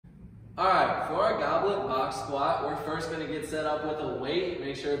Alright, for our goblet box squat, we're first going to get set up with a weight.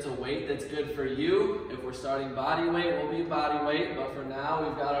 Make sure it's a weight that's good for you. If we're starting body weight, we'll be body weight, but for now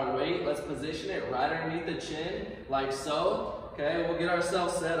we've got our weight. Let's position it right underneath the chin, like so. Okay, we'll get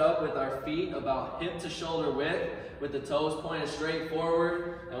ourselves set up with our feet about hip to shoulder width, with the toes pointed straight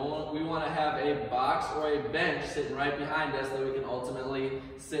forward, and we want to have a box or a bench sitting right behind us that we can ultimately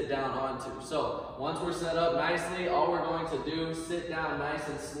sit down onto. So once we're set up nicely, all we're going to do, sit down nice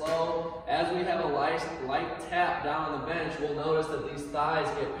and slow. As we have a light tap down on the bench, we'll notice that these thighs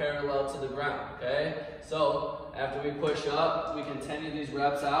get parallel to the ground, okay? So after we push up, we continue these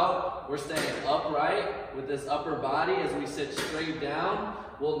reps out. We're staying upright with this upper body as we sit straight down.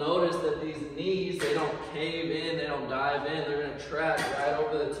 We'll notice that these knees, they don't cave in, they don't dive in, they're gonna track right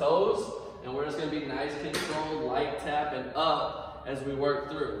over the toes, and we're just gonna be nice, controlled, light tapping up as we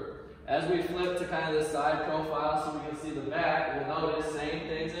work through. As we flip to kind of the side profile so we can see the back, we'll notice same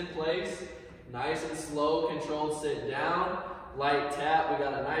things in place. Nice and slow, controlled sit down, light tap. We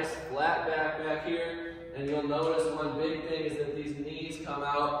got a nice flat back here. And you'll notice one big thing is that these knees come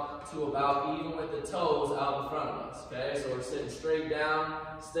out to about even with the toes out in front of us, okay? So we're sitting straight down,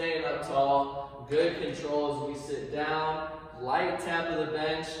 staying up tall, good control as we sit down, light tap of the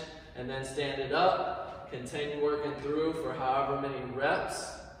bench, and then stand it up. Continue working through for however many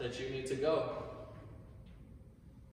reps that you need to go.